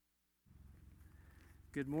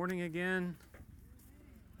Good morning again.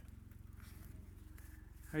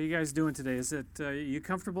 How are you guys doing today? Is it you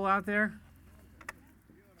comfortable out there?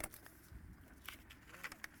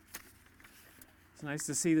 It's nice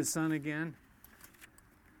to see the sun again.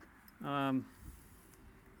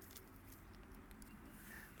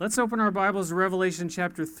 Let's open our Bibles to Revelation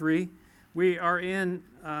chapter 3. We are in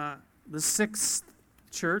the sixth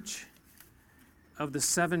church of the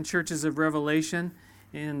seven churches of Revelation,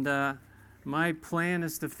 and my plan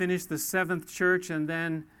is to finish the seventh church, and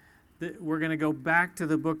then we're going to go back to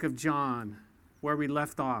the book of John, where we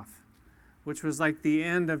left off, which was like the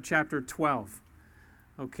end of chapter 12.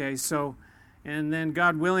 Okay, so, and then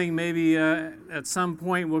God willing, maybe at some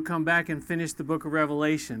point we'll come back and finish the book of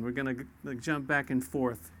Revelation. We're going to jump back and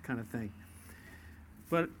forth kind of thing.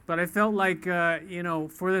 But I felt like,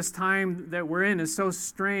 for this time that we're in is so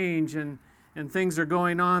strange, and things are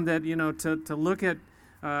going on that, to look at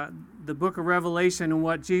the book of Revelation and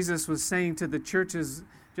what Jesus was saying to the churches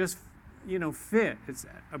just, fit. It's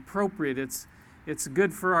appropriate. It's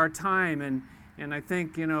good for our time. And I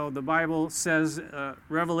think, the Bible says,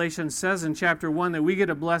 Revelation says in chapter 1 that we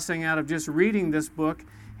get a blessing out of just reading this book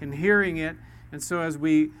and hearing it. And so as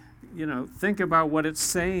we, think about what it's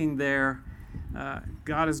saying there,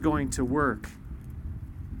 God is going to work.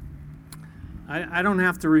 I don't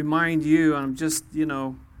have to remind you. I'm just,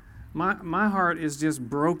 my heart is just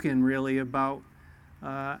broken, really, about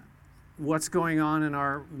what's going on in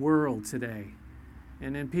our world today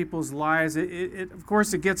and in people's lives. Of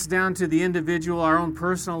course, it gets down to the individual, our own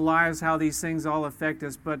personal lives, how these things all affect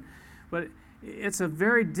us. But it's a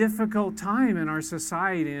very difficult time in our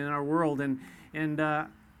society and in our world. And do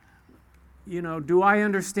I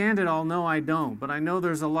understand it all? No, I don't. But I know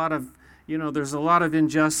there's a lot of, there's a lot of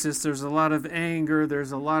injustice. There's a lot of anger.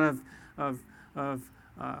 There's a lot of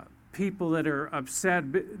people that are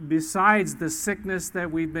upset besides the sickness that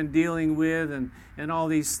we've been dealing with and all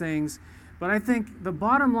these things. But I think the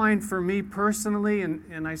bottom line for me personally,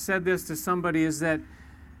 and I said this to somebody, is that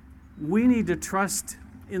we need to trust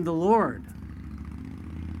in the Lord.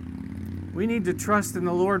 We need to trust in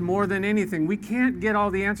the Lord more than anything. We can't get all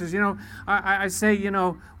the answers. I say,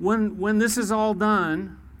 when this is all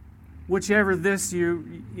done, whichever this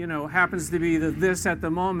happens to be the this at the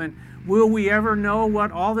moment, will we ever know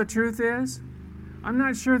what all the truth is? I'm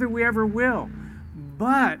not sure that we ever will.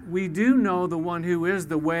 But we do know the one who is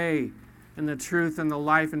the way and the truth and the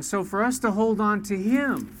life. And so for us to hold on to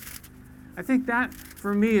Him, I think that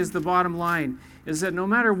for me is the bottom line, is that no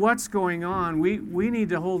matter what's going on, we need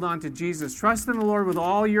to hold on to Jesus. Trust in the Lord with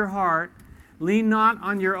all your heart. Lean not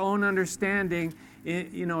on your own understanding.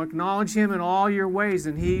 Acknowledge Him in all your ways,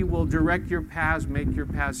 and He will direct your paths, make your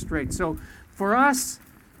paths straight. So for us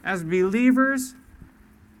as believers,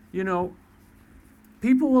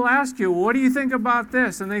 people will ask you, what do you think about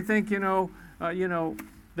this? And they think,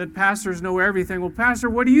 that pastors know everything. Well, Pastor,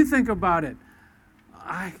 what do you think about it?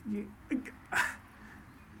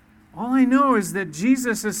 All I know is that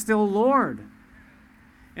Jesus is still Lord.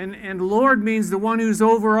 And Lord means the one who's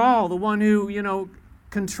over all, the one who,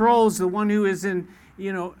 controls, the one who is in,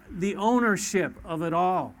 the ownership of it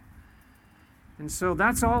all. And so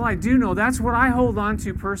that's all I do know. That's what I hold on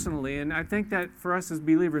to personally. And I think that for us as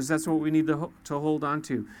believers, that's what we need to hold on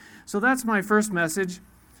to. So that's my first message.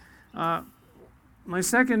 My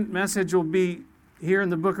second message will be here in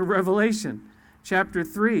the book of Revelation, chapter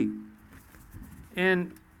 3.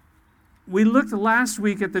 And we looked last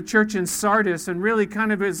week at the church in Sardis, and really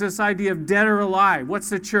kind of is this idea of dead or alive. What's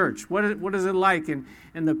the church? What is it like? And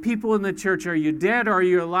the people in the church, are you dead or are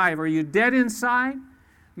you alive? Are you dead inside?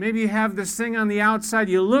 Maybe you have this thing on the outside.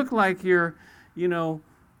 You look like you're,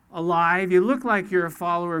 alive. You look like you're a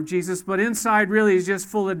follower of Jesus, but inside really is just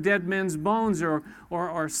full of dead men's bones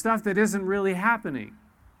or stuff that isn't really happening.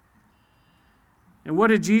 And what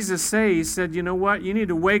did Jesus say? He said, you know what? You need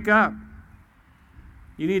to wake up.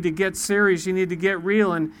 You need to get serious. You need to get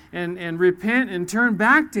real and repent and turn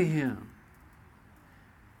back to Him.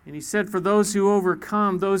 And He said, for those who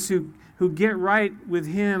overcome, those who get right with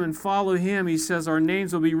Him and follow Him, He says, our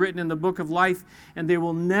names will be written in the book of life and they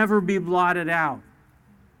will never be blotted out.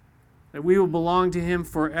 That we will belong to Him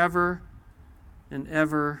forever and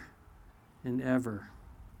ever and ever.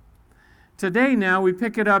 Today now, we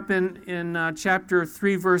pick it up in chapter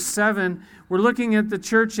 3, verse 7. We're looking at the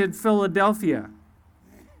church in Philadelphia.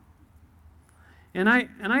 And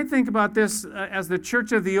I think about this as the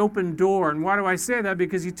church of the open door. And why do I say that?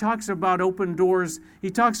 Because he talks about open doors. He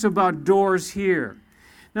talks about doors here.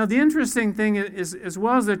 Now, the interesting thing is, as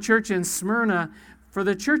well as the church in Smyrna, for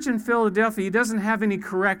the church in Philadelphia, he doesn't have any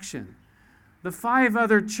correction. The 5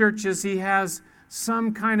 other churches, he has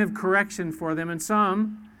some kind of correction for them, and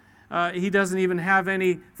some he doesn't even have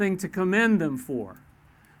anything to commend them for.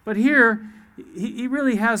 But here, he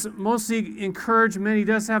really has mostly encouragement. He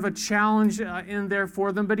does have a challenge in there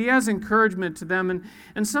for them, but he has encouragement to them.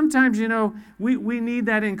 And sometimes, we need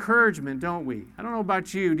that encouragement, don't we? I don't know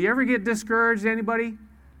about you. Do you ever get discouraged, anybody?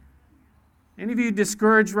 Any of you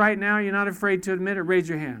discouraged right now? You're not afraid to admit it? Raise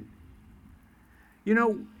your hand.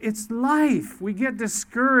 It's life. We get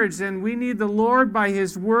discouraged, and we need the Lord by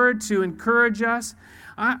His Word to encourage us.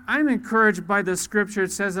 I'm encouraged by the Scripture.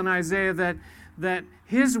 It says in Isaiah that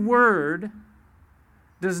His Word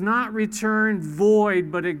does not return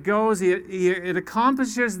void, but it goes, it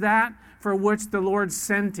accomplishes that for which the Lord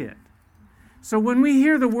sent it. So when we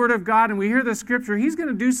hear the Word of God and we hear the Scripture, He's going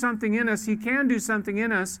to do something in us. He can do something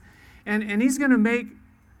in us, and He's going to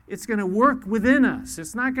it's going to work within us.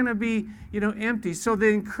 It's not going to be, empty. So the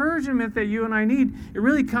encouragement that you and I need, it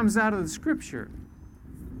really comes out of the Scripture.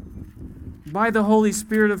 By the Holy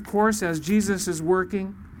Spirit, of course, as Jesus is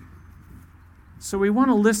working. So we want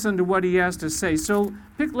to listen to what He has to say. So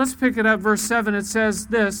let's pick it up, verse 7. It says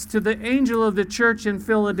this, "To the angel of the church in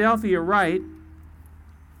Philadelphia write,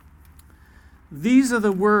 these are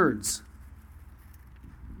the words.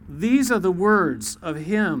 These are the words of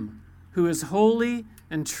Him who is holy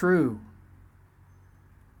and true."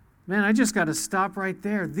 Man, I just got to stop right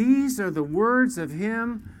there. These are the words of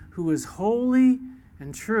Him who is holy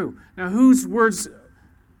and true. Now, whose words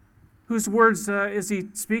is He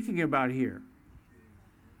speaking about here?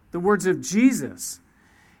 The words of Jesus.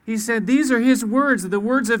 He said, these are His words, the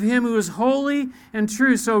words of Him who is holy and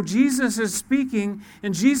true. So Jesus is speaking,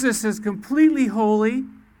 and Jesus is completely holy,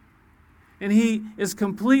 and He is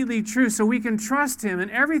completely true. So we can trust Him. And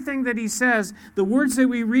everything that He says, the words that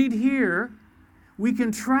we read here, we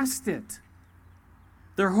can trust it.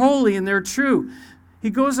 They're holy and they're true. He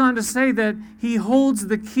goes on to say that He holds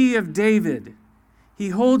the key of David. He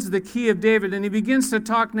holds the key of David, and he begins to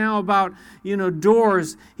talk now about,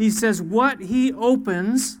 doors. He says, what He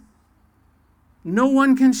opens, no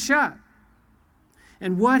one can shut.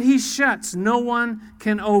 And what He shuts, no one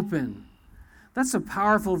can open. That's a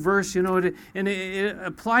powerful verse, and it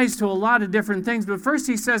applies to a lot of different things. But first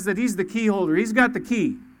He says that He's the key holder. He's got the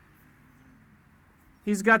key.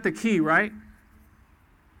 He's got the key, right?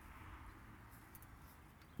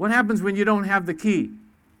 What happens when you don't have the key?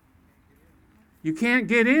 You can't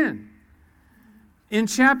get in. In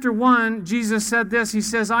chapter 1, Jesus said this. He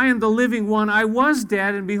says, I am the living one. I was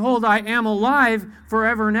dead, and behold, I am alive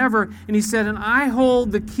forever and ever. And He said, and I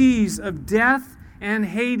hold the keys of death and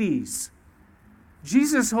Hades.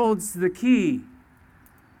 Jesus holds the key.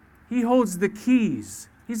 He holds the keys.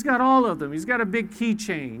 He's got all of them. He's got a big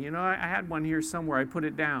keychain. I had one here somewhere. I put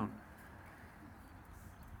it down.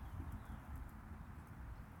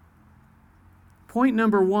 Point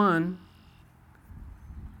number 1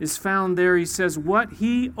 is found there. He says, what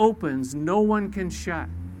He opens, no one can shut.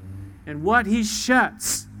 And what He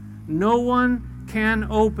shuts, no one can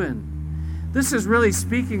open. This is really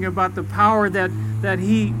speaking about the power that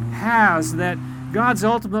He has, that God's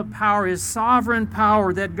ultimate power, His sovereign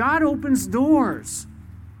power, that God opens doors.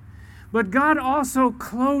 But God also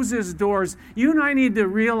closes doors. You and I need to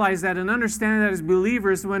realize that and understand that as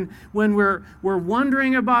believers, when we're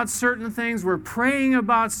wondering about certain things, we're praying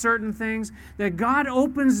about certain things, that God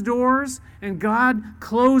opens doors and God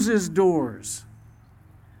closes doors.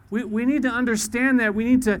 We need to understand that. We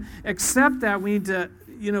need to accept that. We need to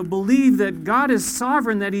believe that God is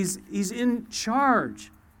sovereign, that He's in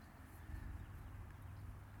charge.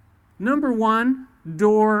 Number 1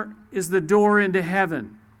 door is the door into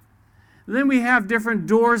heaven. Then we have different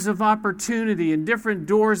doors of opportunity and different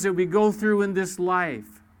doors that we go through in this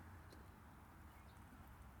life.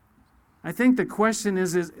 I think the question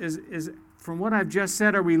is from what I've just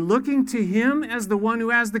said, are we looking to Him as the one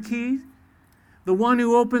who has the key? The one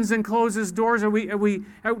who opens and closes doors? Do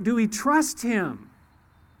we trust Him?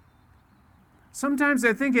 Sometimes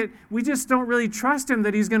I think we just don't really trust Him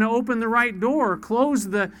that He's going to open the right door, or close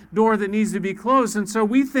the door that needs to be closed. And so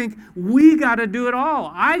we think we got to do it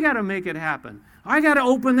all. I got to make it happen. I got to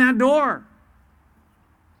open that door.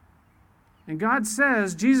 And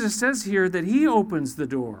Jesus says here that He opens the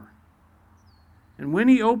door. And when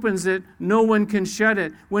He opens it, no one can shut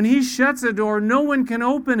it. When He shuts a door, no one can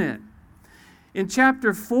open it. In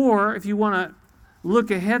chapter 4, if you want to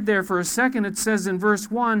look ahead there for a second, it says in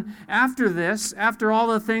verse 1, after all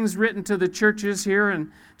the things written to the churches here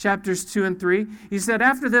in chapters 2 and 3, He said,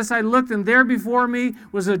 after this I looked, and there before me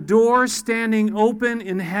was a door standing open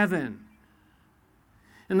in heaven.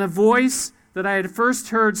 And the voice that I had first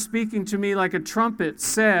heard speaking to me like a trumpet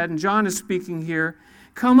said, and John is speaking here,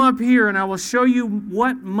 Come up here and I will show you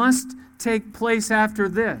what must take place after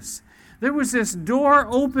this. There was this door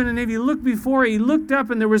open, and if you look before, he looked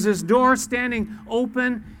up and there was this door standing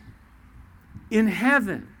open in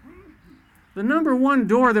heaven. The number one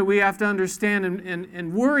door that we have to understand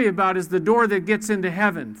and worry about is the door that gets into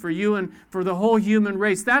heaven for you and for the whole human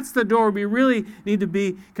race. That's the door we really need to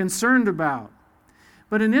be concerned about.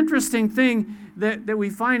 But an interesting thing that we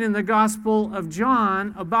find in the Gospel of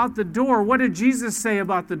John about the door, what did Jesus say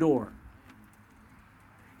about the door?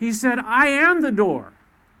 He said, I am the door.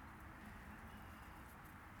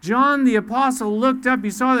 John the apostle looked up, he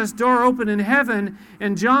saw this door open in heaven,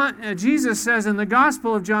 and Jesus says in the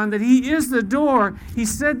Gospel of John that he is the door. He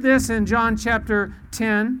said this in John chapter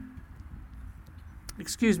 10.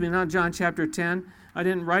 Excuse me, not John chapter 10. I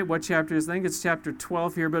didn't write what chapter it is. I think it's chapter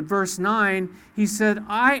 12 here. But verse 9, he said,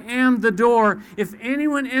 I am the door. If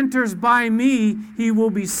anyone enters by me, he will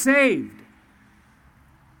be saved.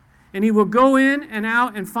 And he will go in and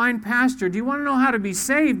out and find pasture. Do you want to know how to be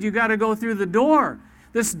saved? You got to go through the door.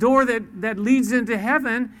 This door that leads into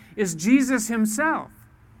heaven is Jesus himself.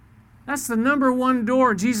 That's the number one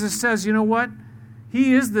door. Jesus says, you know what?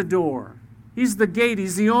 He is the door. He's the gate.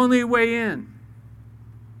 He's the only way in.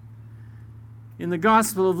 In the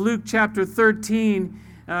Gospel of Luke chapter 13,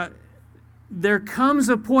 there comes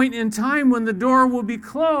a point in time when the door will be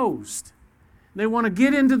closed. They want to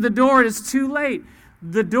get into the door. It's too late.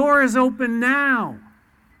 The door is open now.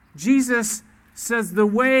 Jesus says the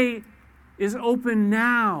way is open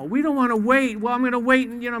now. We don't want to wait. Well, I'm going to wait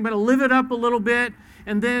and, I'm going to live it up a little bit.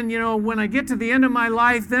 And then, when I get to the end of my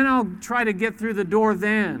life, then I'll try to get through the door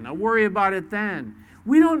then. I'll worry about it then.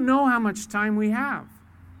 We don't know how much time we have.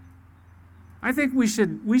 I think we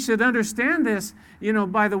should understand this,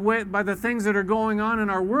 by the things that are going on in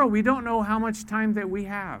our world. We don't know how much time that we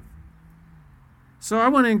have. So I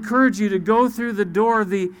want to encourage you to go through the door,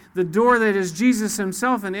 the door that is Jesus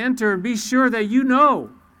himself, and enter and be sure that you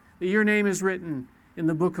know that your name is written in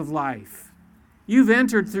the book of life. You've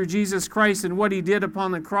entered through Jesus Christ and what he did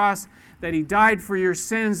upon the cross, that he died for your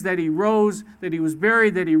sins, that he rose, that he was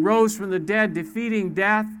buried, that he rose from the dead, defeating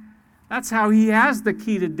death. That's how he has the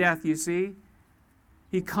key to death, you see.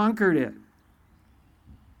 He conquered it.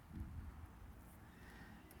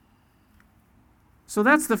 So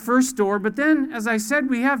that's the first door. But then, as I said,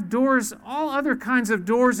 we have doors, all other kinds of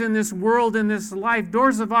doors in this world, in this life.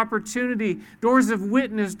 Doors of opportunity, doors of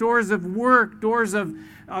witness, doors of work, doors of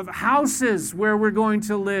houses where we're going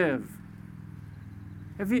to live.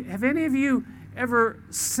 Have any of you ever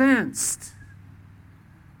sensed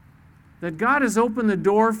that God has opened the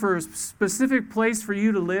door for a specific place for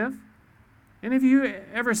you to live? Any of you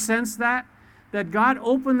ever sensed that? That God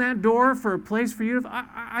opened that door for a place for you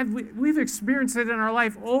to... We've experienced it in our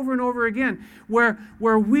life over and over again, where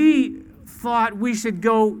we thought we should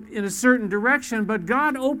go in a certain direction, but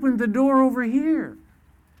God opened the door over here.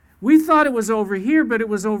 We thought it was over here, but it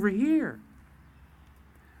was over here.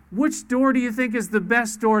 Which door do you think is the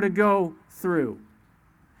best door to go through?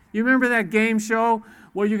 You remember that game show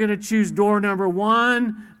where you're going to choose door number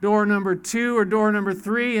 1, door number 2, or door number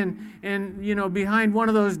 3, and behind one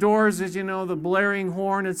of those doors is, the blaring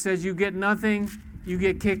horn that says you get nothing, you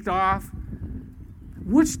get kicked off.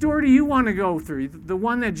 Which door do you want to go through? The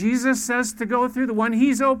one that Jesus says to go through, the one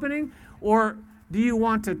he's opening? Or do you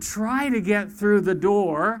want to try to get through the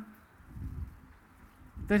door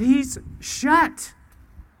that he's shut?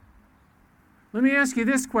 Let me ask you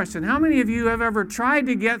this question. How many of you have ever tried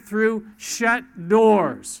to get through shut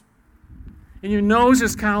doors? And your nose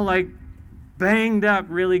is kind of like banged up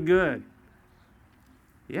really good.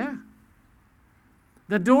 Yeah.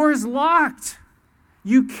 The door is locked.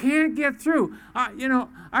 You can't get through. I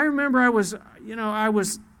remember I was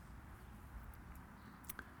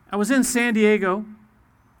in San Diego,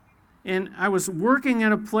 and I was working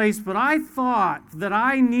at a place, but I thought that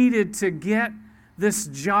I needed to get this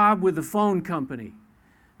job with the phone company.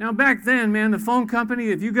 Now back then, man, the phone company,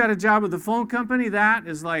 if you got a job with the phone company, that's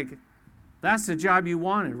the job you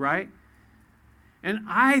wanted, right? And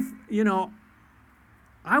I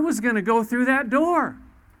was going to go through that door.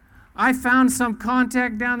 I found some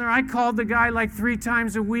contact down there. I called the guy like 3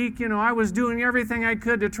 times a week. I was doing everything I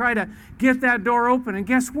could to try to get that door open. And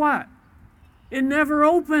guess what? It never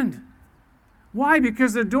opened. Why?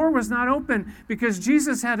 Because the door was not open. Because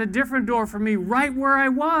Jesus had a different door for me right where I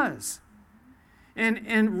was.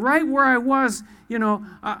 And right where I was,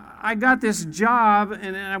 I got this job,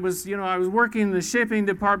 and I was working in the shipping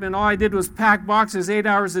department. All I did was pack boxes 8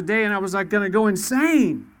 hours a day, and I was like going to go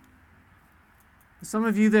insane. Some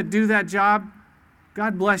of you that do that job,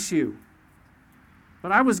 God bless you.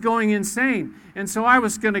 But I was going insane. And so I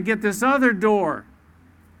was going to get this other door.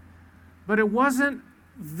 But it wasn't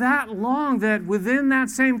that long that within that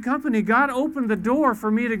same company, God opened the door for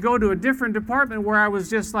me to go to a different department where I was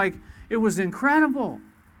just like, it was incredible.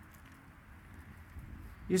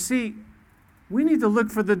 You see, we need to look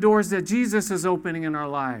for the doors that Jesus is opening in our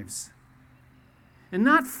lives and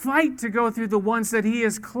not fight to go through the ones that He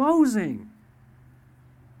is closing.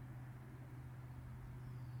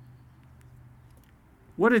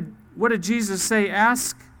 What did Jesus say?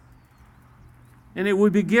 Ask, and it will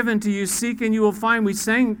be given to you. Seek, and you will find. We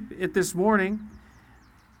sang it this morning.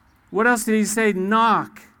 What else did He say?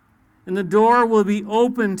 Knock, and the door will be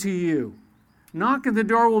open to you. Knock, and the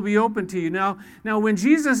door will be open to you. Now, when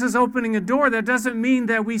Jesus is opening a door, that doesn't mean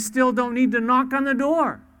that we still don't need to knock on the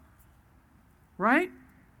door. Right?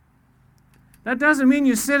 That doesn't mean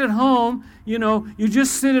you sit at home, you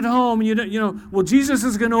just sit at home and well, Jesus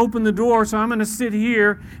is going to open the door, so I'm going to sit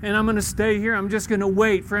here and I'm going to stay here. I'm just going to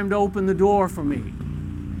wait for Him to open the door for me.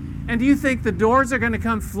 And do you think the doors are going to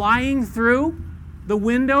come flying through the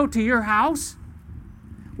window to your house?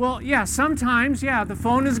 Well, yeah, sometimes, the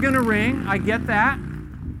phone is going to ring. I get that.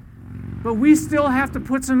 But we still have to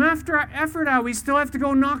put some effort out. We still have to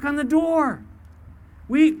go knock on the door.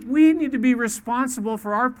 We need to be responsible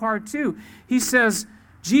for our part too. Jesus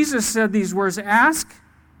said these words, ask,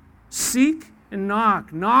 seek, and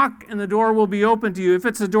knock. Knock, and the door will be open to you. If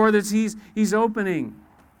it's a door that He's opening.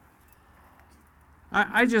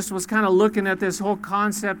 I just was kind of looking at this whole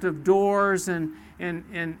concept of doors and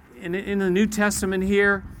in the New Testament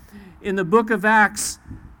here. In the book of Acts,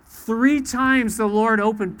 3 times the Lord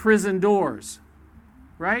opened prison doors.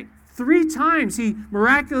 Right? 3 times He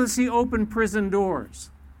miraculously opened prison doors.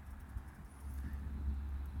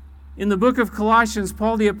 In the book of Colossians,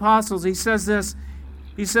 Paul the Apostle, he says this.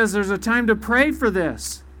 He says there's a time to pray for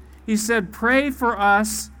this. He said, pray for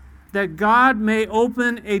us that God may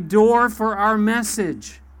open a door for our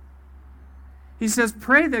message. He says,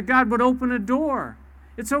 pray that God would open a door.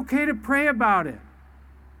 It's okay to pray about it.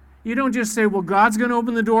 You don't just say, well, God's going to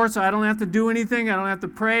open the door, so I don't have to do anything. I don't have to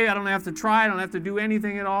pray. I don't have to try. I don't have to do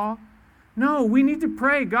anything at all. No, we need to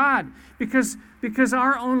pray, God, because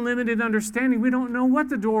our own limited understanding, we don't know what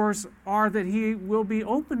the doors are that He will be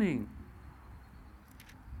opening.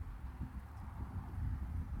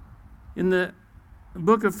 In the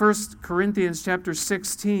book of 1 Corinthians chapter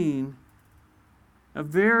 16, a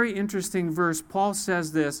very interesting verse, Paul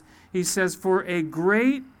says this. He says, for a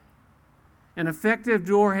great and effective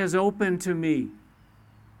door has opened to me.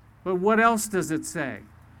 But what else does it say?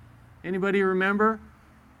 Anybody remember?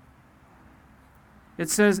 It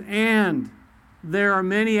says, and there are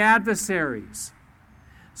many adversaries.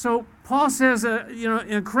 So Paul says, an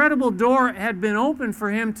incredible door had been opened for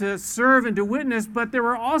him to serve and to witness, but there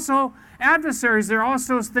were also adversaries. There are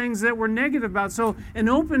also things that were negative about. So an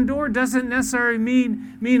open door doesn't necessarily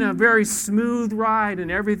mean a very smooth ride and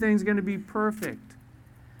everything's going to be perfect.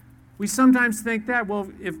 We sometimes think that,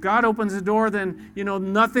 well, if God opens the door, then,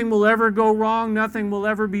 nothing will ever go wrong, nothing will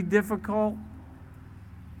ever be difficult.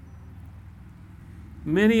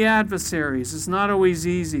 Many adversaries. It's not always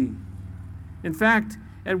easy. In fact,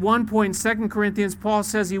 at one point in 2 Corinthians, Paul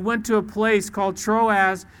says he went to a place called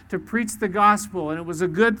Troas to preach the gospel, and it was a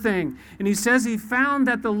good thing. And he says he found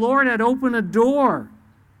that the Lord had opened a door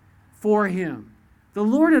for him. The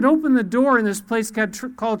Lord had opened the door in this place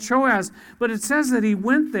called Troas, but it says that he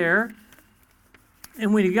went there,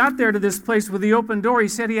 and when he got there to this place with the open door, he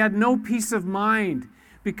said he had no peace of mind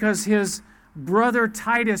because his brother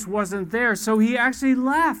Titus wasn't there, so he actually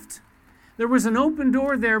left. There was an open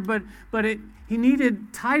door there, but he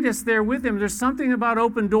needed Titus there with him. There's something about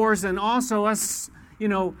open doors and also us,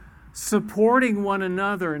 supporting one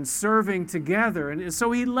another and serving together. And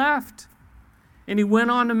so he left, and he went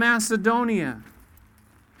on to Macedonia.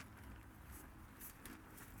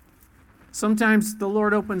 Sometimes the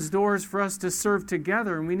Lord opens doors for us to serve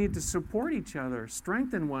together, and we need to support each other,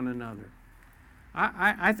 strengthen one another.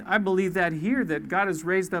 I believe that here, that God has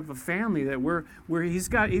raised up a family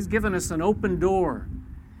that He's given us an open door.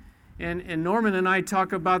 And Norman and I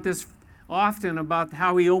talk about this often, about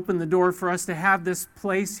how He opened the door for us to have this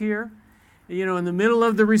place here. In the middle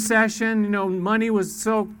of the recession, money was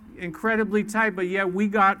so incredibly tight, but yet we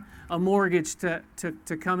got a mortgage to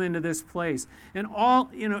come into this place. And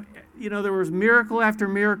there was miracle after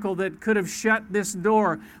miracle that could have shut this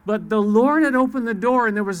door. But the Lord had opened the door,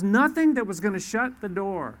 and there was nothing that was going to shut the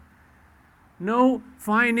door. No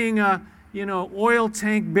finding a, oil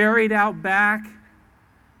tank buried out back,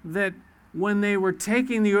 that when they were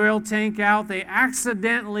taking the oil tank out, they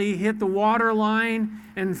accidentally hit the water line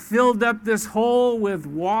and filled up this hole with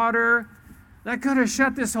water. That could have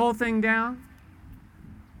shut this whole thing down.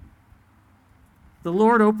 The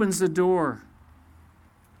Lord opens the door.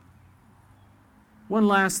 One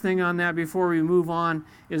last thing on that before we move on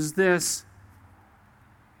is this.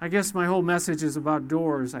 I guess my whole message is about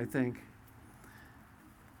doors, I think.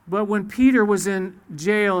 But when Peter was in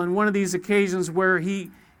jail, in one of these occasions where he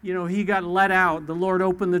got let out, the Lord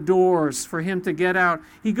opened the doors for him to get out.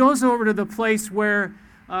 He goes over to the place where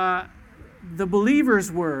the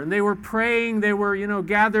believers were, and they were praying, they were,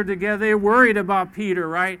 gathered together. They were worried about Peter,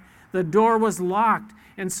 right? The door was locked,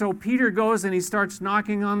 and so Peter goes and he starts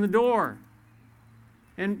knocking on the door.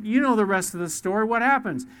 And you know the rest of the story. What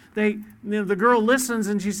happens? The girl listens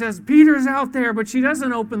and she says, Peter's out there, but she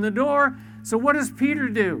doesn't open the door. So what does Peter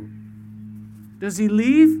do? Does he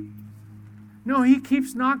leave? No, he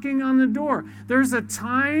keeps knocking on the door. There's a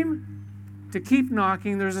time to keep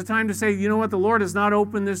knocking. There's a time to say, you know what, the Lord has not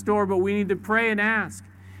opened this door, but we need to pray and ask.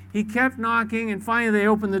 He kept knocking, and finally they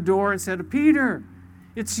opened the door and said, Peter,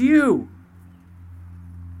 it's you.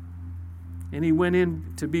 And he went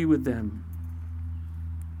in to be with them.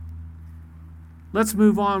 Let's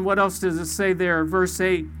move on. What else does it say there? Verse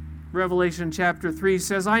 8, Revelation chapter 3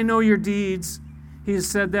 says, I know your deeds. He has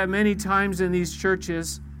said that many times in these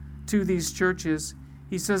churches, to these churches.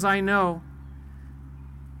 He says, I know.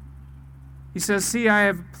 He says, see, I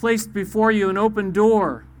have placed before you an open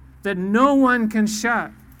door that no one can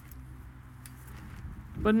shut.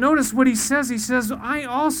 But notice what he says. He says, I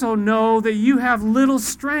also know that you have little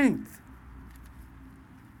strength.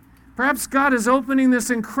 Perhaps God is opening this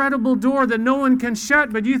incredible door that no one can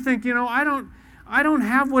shut, but you think, I don't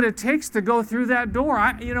have what it takes to go through that door.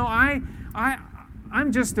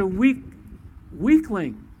 I'm just a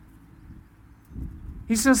weakling.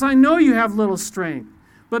 He says, I know you have little strength.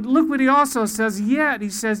 But look what he also says, yet,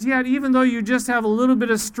 even though you just have a little bit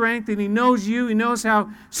of strength, and he knows you, he knows how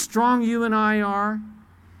strong you and I are,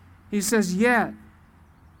 he says, yet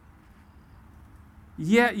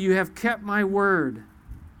you have kept my word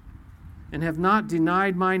and have not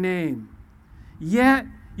denied my name. Yet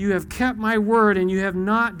you have kept my word and you have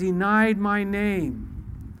not denied my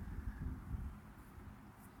name.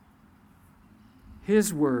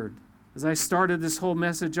 His word, as I started this whole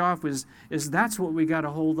message off, is that's what we got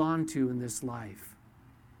to hold on to in this life.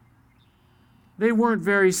 They weren't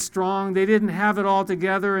very strong. They didn't have it all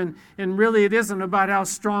together. And really it isn't about how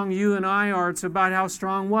strong you and I are. It's about how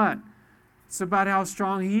strong what? It's about how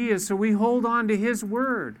strong he is. So we hold on to his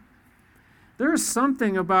word. There's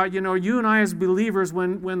something about, you and I as believers,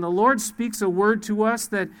 when the Lord speaks a word to us,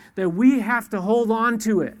 that we have to hold on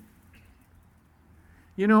to it.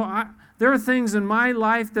 There are things in my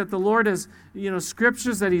life that the Lord has,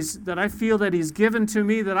 scriptures that I feel that he's given to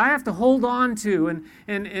me that I have to hold on to,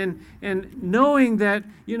 and knowing that,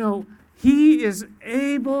 he is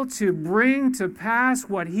able to bring to pass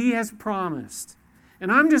what he has promised.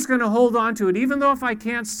 And I'm just going to hold on to it, even though if I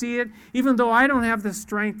can't see it, even though I don't have the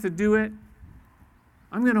strength to do it.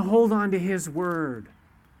 I'm going to hold on to his word.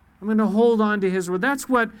 I'm going to hold on to his word. That's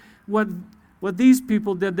what these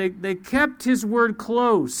people did. They kept his word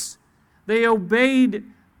close. They obeyed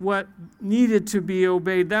what needed to be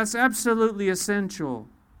obeyed. That's absolutely essential.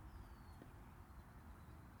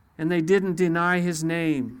 And they didn't deny his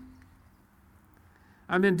name.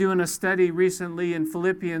 I've been doing a study recently in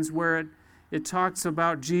Philippians where it talks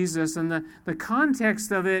about Jesus, and the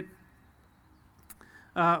context of it,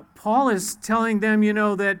 Paul is telling them,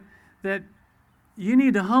 that you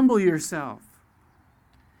need to humble yourself.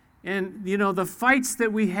 And, the fights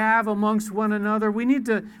that we have amongst one another, we need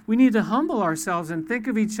to humble ourselves and think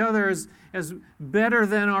of each other as better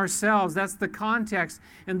than ourselves. That's the context.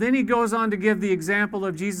 And then he goes on to give the example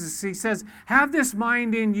of Jesus. He says, have this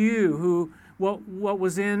mind in you, what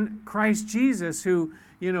was in Christ Jesus, who,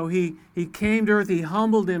 he came to earth, he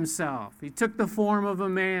humbled himself. He took the form of a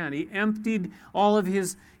man. He emptied all of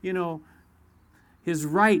his, his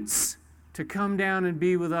rights to come down and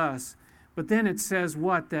be with us. But then it says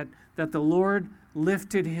what? That the Lord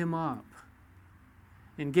lifted him up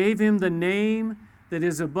and gave him the name that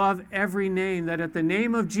is above every name, that at the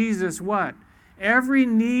name of Jesus, what? Every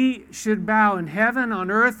knee should bow in heaven, on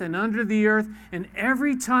earth, and under the earth, and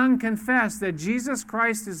every tongue confess that Jesus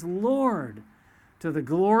Christ is Lord, to the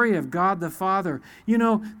glory of God the Father.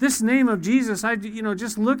 This name of Jesus,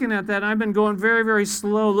 just looking at that, I've been going very, very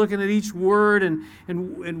slow, looking at each word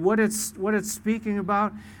and what it's speaking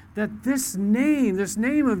about. That this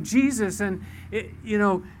name of Jesus, and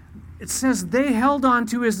it says they held on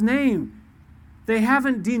to his name. They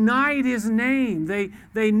haven't denied his name.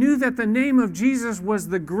 They knew that the name of Jesus was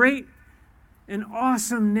the great and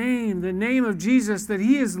awesome name, the name of Jesus, that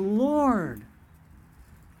he is Lord.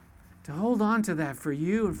 to hold on to that for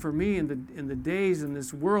you and for me in the days, in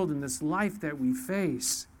this world, in this life that we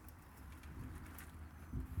face.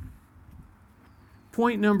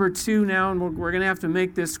 Point number 2 now, and we're going to have to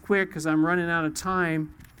make this quick because I'm running out of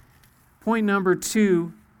time. Point number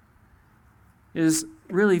 2 is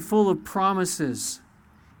really full of promises.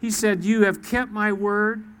 He said, you have kept my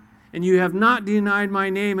word, and you have not denied my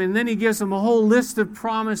name. And then he gives them a whole list of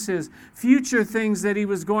promises, future things that he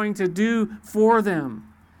was going to do for them.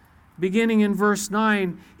 Beginning in verse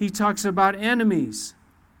 9, he talks about enemies.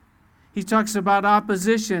 He talks about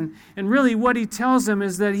opposition. And really what he tells them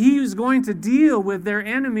is that he is going to deal with their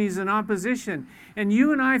enemies and opposition. And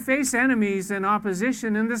you and I face enemies and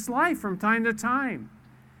opposition in this life from time to time.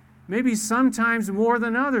 Maybe sometimes more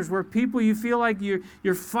than others, where people you feel like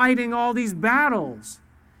you're fighting all these battles.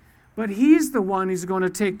 But he's the one who's going to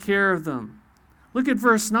take care of them. Look at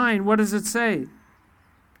verse 9. What does it say?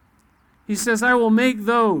 He says, I will make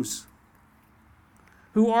those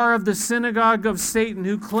who are of the synagogue of Satan,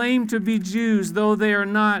 who claim to be Jews, though they are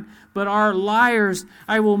not, but are liars,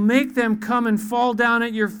 I will make them come and fall down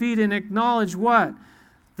at your feet and acknowledge what?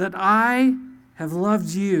 That I have loved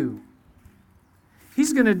you.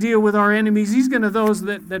 He's going to deal with our enemies. He's going to those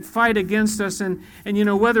that fight against us. And you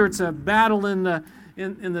know, whether it's a battle in the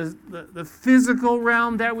physical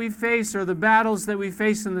realm that we face, or the battles that we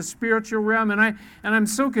face in the spiritual realm. And I'm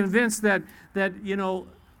so convinced that you know,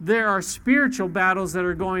 there are spiritual battles that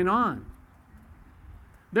are going on.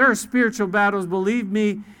 There are spiritual battles, believe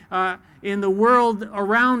me, in the world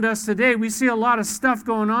around us today. We see a lot of stuff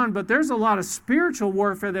going on, but there's a lot of spiritual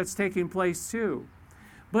warfare that's taking place too.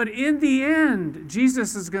 But in the end,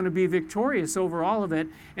 Jesus is going to be victorious over all of it,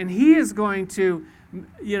 and he is going to,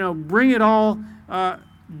 you know, bring it all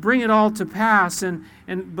to pass.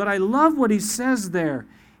 But I love what he says there.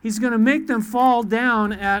 He's going to make them fall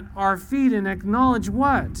down at our feet and acknowledge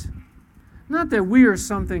what? Not that we are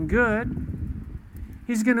something good.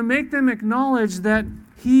 He's going to make them acknowledge that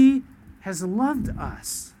he has loved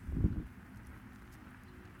us.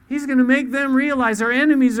 He's going to make them realize, our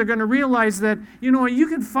enemies are going to realize that, you know, you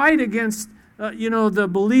can fight against, the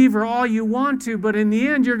believer all you want to, but in the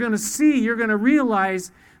end you're going to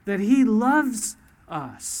realize that he loves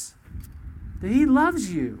us, that he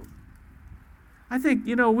loves you. I think,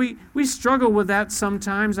 you know, we struggle with that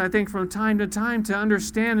sometimes, I think, from time to time, to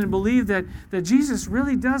understand and believe that Jesus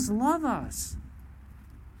really does love us.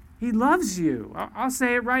 He loves you. I'll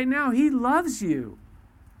say it right now. He loves you.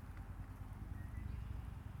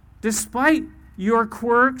 Despite your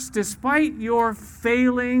quirks, despite your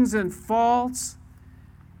failings and faults,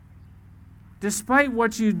 despite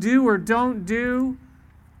what you do or don't do,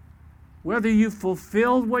 whether you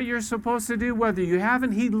fulfilled what you're supposed to do, whether you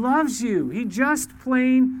haven't, he loves you. He just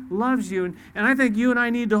plain loves you. And I think you and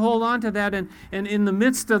I need to hold on to that. And in the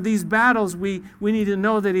midst of these battles, we need to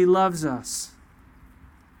know that he loves us.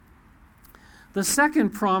 The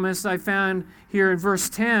second promise I found here in verse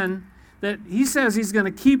 10, that he says he's going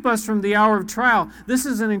to keep us from the hour of trial. This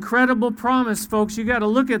is an incredible promise, folks. You got to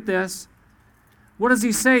look at this. What does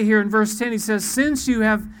he say here in verse 10? He says, since you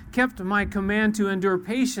have kept my command to endure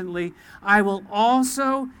patiently, I will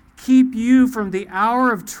also keep you from the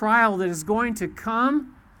hour of trial that is going to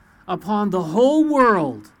come upon the whole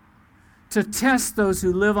world to test those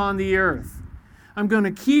who live on the earth. I'm going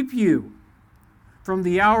to keep you from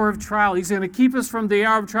the hour of trial. He's going to keep us from the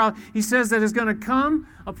hour of trial. He says that it's going to come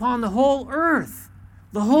upon the whole earth,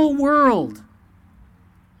 the whole world.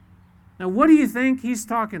 Now, what do you think he's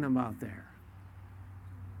talking about there?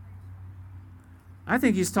 I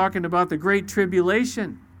think he's talking about the Great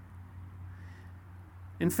Tribulation.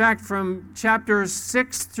 In fact, from chapters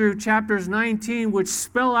 6 through chapters 19, which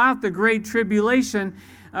spell out the Great Tribulation,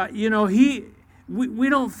 we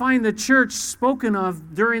don't find the church spoken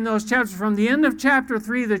of during those chapters. From the end of chapter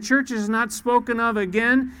 3, the church is not spoken of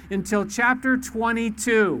again until chapter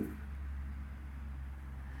 22.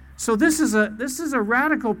 So this is a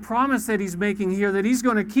radical promise that he's making here, that he's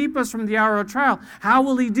going to keep us from the hour of trial. How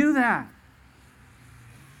will he do that?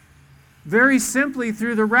 Very simply,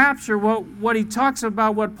 through the rapture. What he talks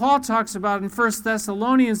about, what Paul talks about in 1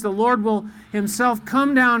 Thessalonians, the Lord will himself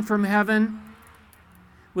come down from heaven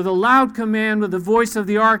with a loud command, with the voice of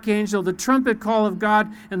the archangel, the trumpet call of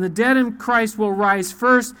God, and the dead in Christ will rise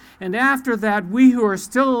first. And after that, we who are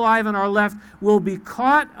still alive and are left will be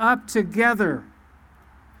caught up together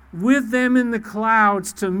with them in the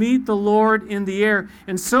clouds to meet the Lord in the air.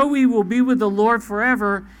 And so we will be with the Lord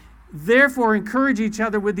forever. Therefore, encourage each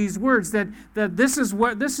other with these words, that this is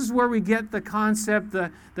where we get the concept,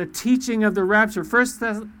 the teaching of the rapture.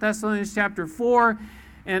 1 Thessalonians chapter 4,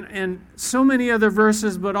 and so many other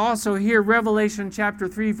verses, but also here, Revelation chapter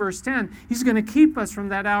 3, verse 10, He's going to keep us from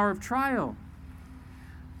that hour of trial.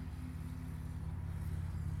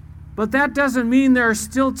 But that doesn't mean there are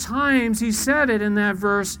still times, He said it in that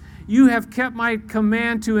verse, you have kept my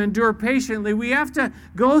command to endure patiently. We have to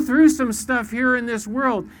go through some stuff here in this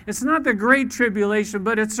world. It's not the great tribulation,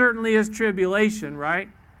 but it certainly is tribulation, right?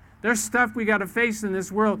 There's stuff we got to face in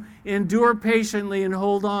this world. Endure patiently and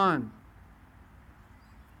hold on.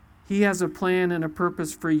 He has a plan and a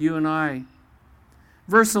purpose for you and I.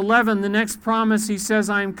 Verse 11, the next promise, He says,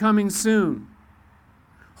 I am coming soon.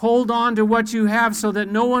 Hold on to what you have so that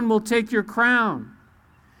no one will take your crown.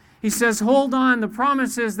 He says, hold on. The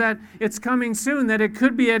promise is that it's coming soon, that it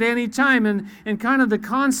could be at any time. And kind of the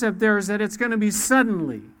concept there is that it's going to be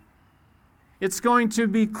suddenly. It's going to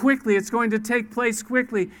be quickly. It's going to take place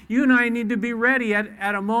quickly. You and I need to be ready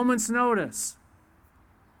at a moment's notice.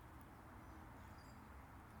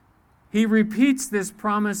 He repeats this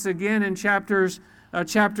promise again in chapter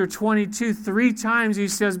 22. 3 times He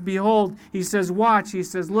says, behold. He says, watch. He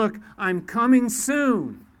says, look, I'm coming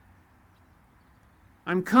soon.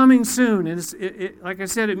 I'm coming soon. And like I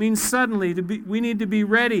said, it means suddenly. We need to be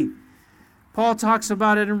ready. Paul talks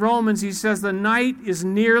about it in Romans. He says, the night is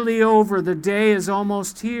nearly over. The day is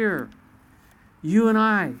almost here. You and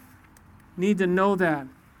I need to know that.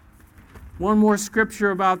 One more scripture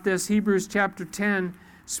about this, Hebrews chapter 10,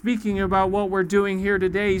 speaking about what we're doing here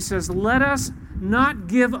today. He says, let us not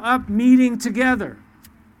give up meeting together,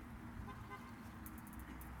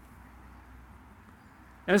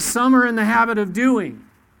 as some are in the habit of doing.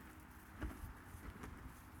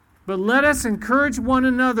 But let us encourage one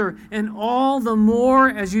another, and all the more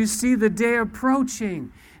as you see the day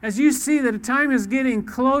approaching. As you see that the time is getting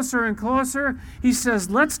closer and closer, He says,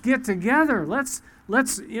 let's get together. Let's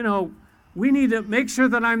we need to make sure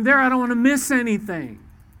that I'm there. I don't want to miss anything.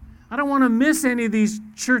 I don't want to miss any of these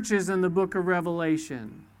churches in the book of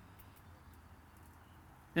Revelation.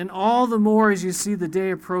 And all the more as you see the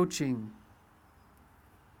day approaching.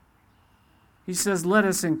 He says, let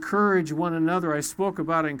us encourage one another. I spoke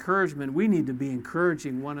about encouragement. We need to be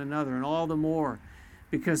encouraging one another, and all the more.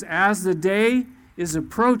 Because as the day is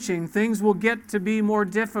approaching, things will get to be more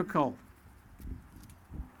difficult.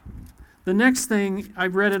 The next thing,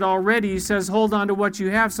 I've read it already, He says, hold on to what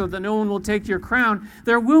you have so that no one will take your crown.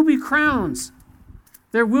 There will be crowns.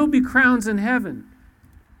 There will be crowns in heaven.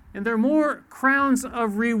 And they're more crowns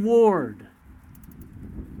of reward.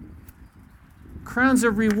 Crowns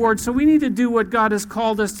of reward. So we need to do what God has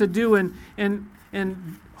called us to do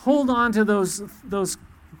and hold on to those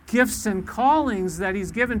gifts and callings that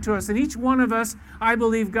He's given to us. And each one of us, I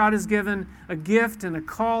believe God has given a gift and a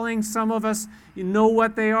calling. Some of us know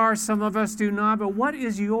what they are, some of us do not. But what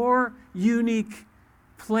is your unique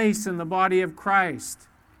place in the body of Christ?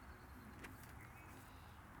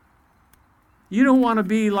 You don't want to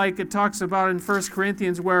be like it talks about in 1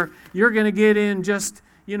 Corinthians, where you're going to get in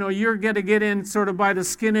you're going to get in sort of by the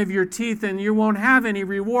skin of your teeth and you won't have any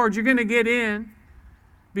reward. You're going to get in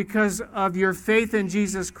because of your faith in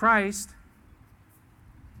Jesus Christ.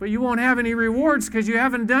 But you won't have any rewards because you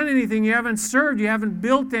haven't done anything. You haven't served. You haven't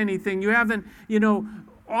built anything. You haven't,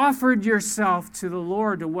 offered yourself to the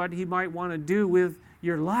Lord to what He might want to do with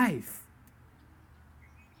your life.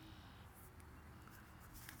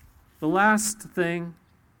 The last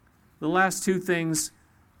two things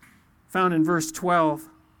found in verse 12,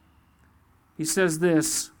 He says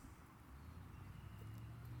this,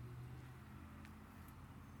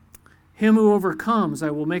 him who overcomes,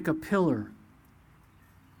 I will make a pillar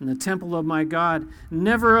in the temple of my God.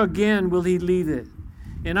 Never again will he leave it.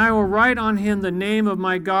 And I will write on him the name of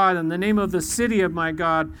my God and the name of the city of my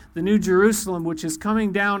God, the New Jerusalem, which is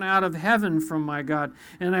coming down out of heaven from my God.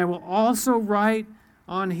 And I will also write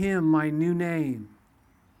on him my new name.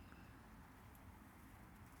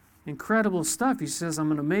 Incredible stuff. He says, I'm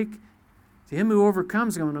going to make, to him who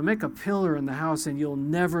overcomes, I'm going to make a pillar in the house and you'll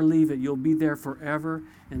never leave it. You'll be there forever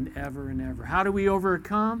and ever and ever. How do we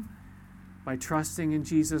overcome? By trusting in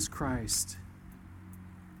Jesus Christ.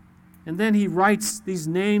 And then he writes these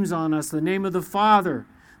names on us, the name of the Father,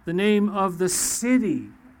 the name of the city,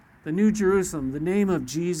 the New Jerusalem, the name of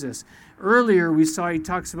Jesus. Earlier we saw he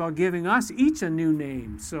talks about giving us each a new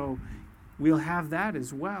name, so we'll have that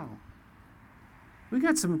as well. We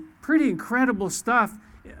got some pretty incredible stuff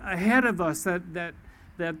ahead of us that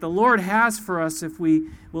the Lord has for us if we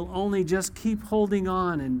will only just keep holding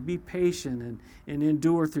on and be patient and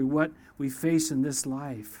endure through what we face in this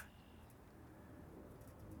life.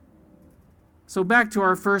 So back to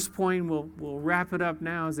our first point, we'll wrap it up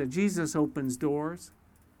now, is that Jesus opens doors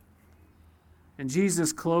and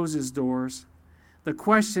Jesus closes doors. The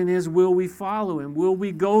question is, will we follow him? Will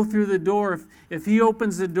we go through the door? If he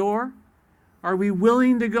opens the door, are we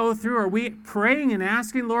willing to go through? Are we praying and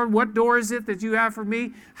asking, Lord, what door is it that you have for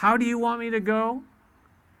me? How do you want me to go?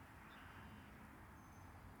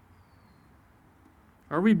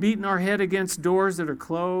 Are we beating our head against doors that are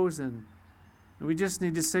closed? And we just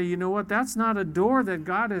need to say, you know what? That's not a door that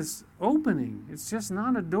God is opening. It's just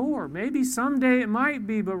not a door. Maybe someday it might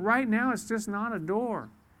be, but right now it's just not a door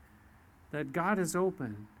that God has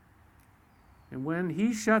opened. And when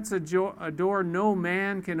he shuts a door, no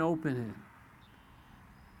man can open it.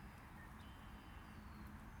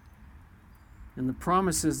 And the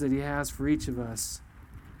promises that he has for each of us,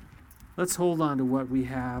 let's hold on to what we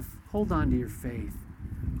have. Hold on to your faith.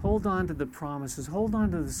 Hold on to the promises. Hold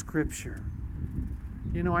on to the Scripture.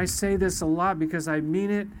 You know, I say this a lot because I mean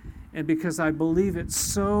it and because I believe it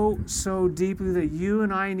so, so deeply that you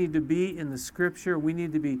and I need to be in the Scripture. We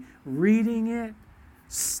need to be reading it,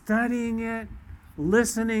 studying it,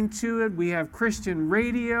 listening to it. We have Christian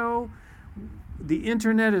radio. The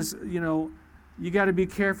internet is, you got to be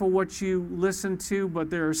careful what you listen to, but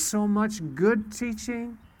there is so much good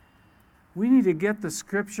teaching. We need to get the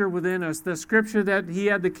Scripture within us. The Scripture that he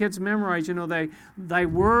had the kids memorize, thy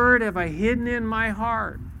word have I hidden in my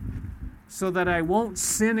heart so that I won't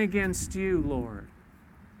sin against you, Lord.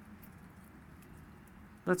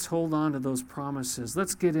 Let's hold on to those promises.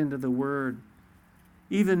 Let's get into the Word.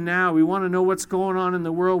 Even now, we want to know what's going on in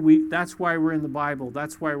the world. That's why we're in the Bible.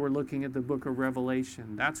 That's why we're looking at the book of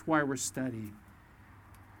Revelation. That's why we're studying.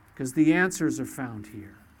 Because the answers are found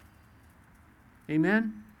here.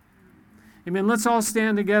 Amen? Amen. Let's all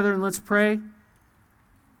stand together and let's pray.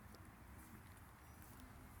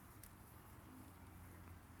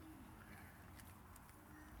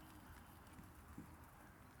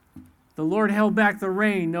 The Lord held back the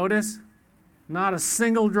rain, notice? Not a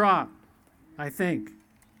single drop, I think.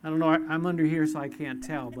 I don't know, I'm under here so I can't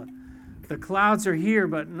tell, but the clouds are here,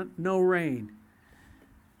 but no rain.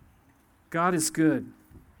 God is good.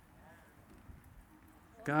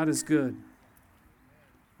 God is good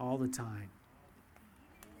all the time.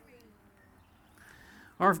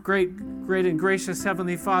 Our great and gracious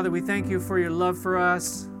Heavenly Father, we thank you for your love for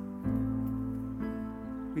us.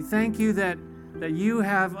 We thank you that you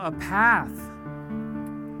have a path.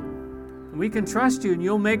 And we can trust you and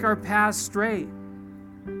you'll make our path straight.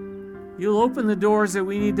 You'll open the doors that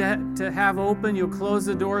we need to have open. You'll close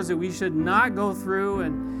the doors that we should not go through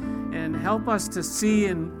and help us to see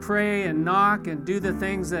and pray and knock and do the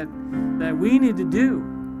things that we need to do.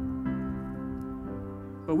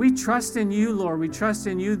 But we trust in you, Lord. We trust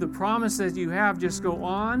in you. The promise that you have just go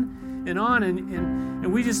on and on.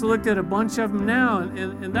 And we just looked at a bunch of them now,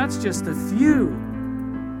 and that's just a few.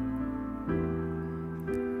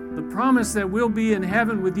 The promise that we'll be in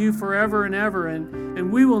heaven with you forever and ever,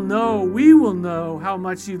 and we will know how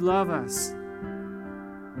much you love us.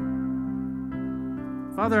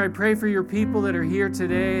 Father, I pray for your people that are here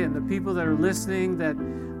today and the people that are listening, that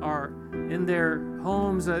are in their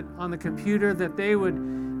homes on the computer,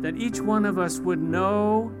 that each one of us would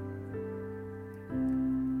know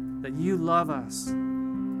that you love us.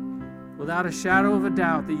 Without a shadow of a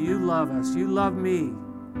doubt that you love us. You love me.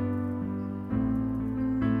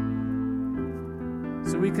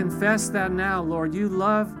 So we confess that now, Lord. You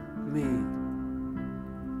love me.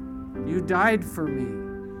 You died for me.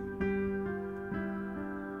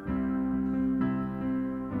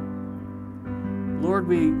 Lord,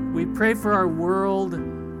 we pray for our world.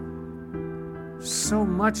 So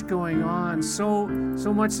much going on, so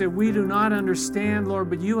much that we do not understand, Lord,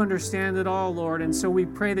 but you understand it all, Lord. And so we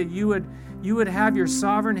pray that you would have your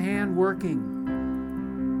sovereign hand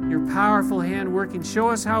working, your powerful hand working. Show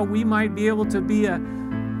us how we might be able to be a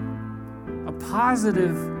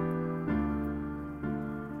positive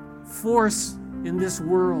force in this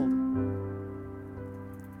world.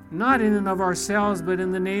 Not in and of ourselves, but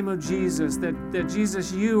in the name of Jesus, that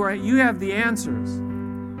Jesus, you have the answers.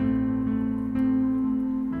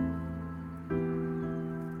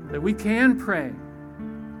 That we can pray.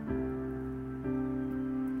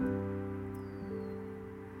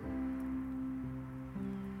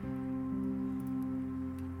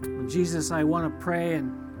 Jesus, I want to pray,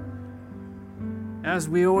 and as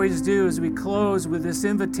we always do, as we close with this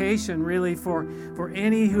invitation, really, for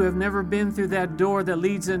any who have never been through that door that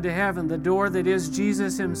leads into heaven, the door that is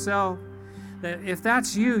Jesus himself, that if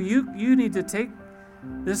that's you need to take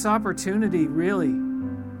this opportunity, really.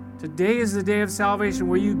 Today is the day of salvation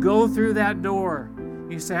where you go through that door.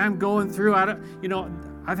 You say, I'm going through,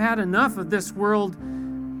 I've had enough of this world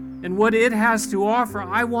and what it has to offer.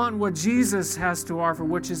 I want what Jesus has to offer,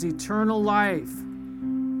 which is eternal life.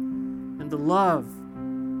 And the love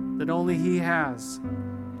that only He has.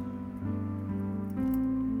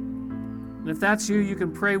 And if that's you, you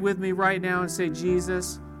can pray with me right now and say,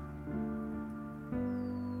 Jesus,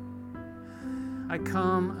 I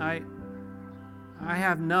come, I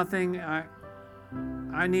have nothing. I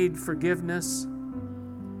need forgiveness.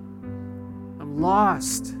 I'm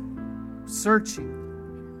lost, searching.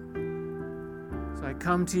 So I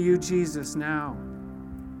come to you, Jesus, now.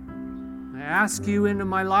 I ask you into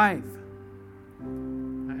my life.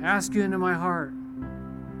 I ask you into my heart.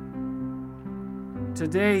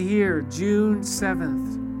 Today here, June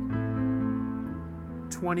 7th,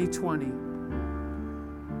 2020.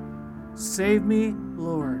 Save me,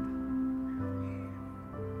 Lord.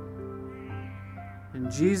 In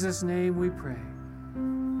Jesus' name we pray.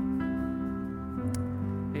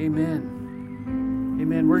 Amen.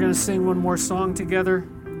 Amen. We're going to sing one more song together.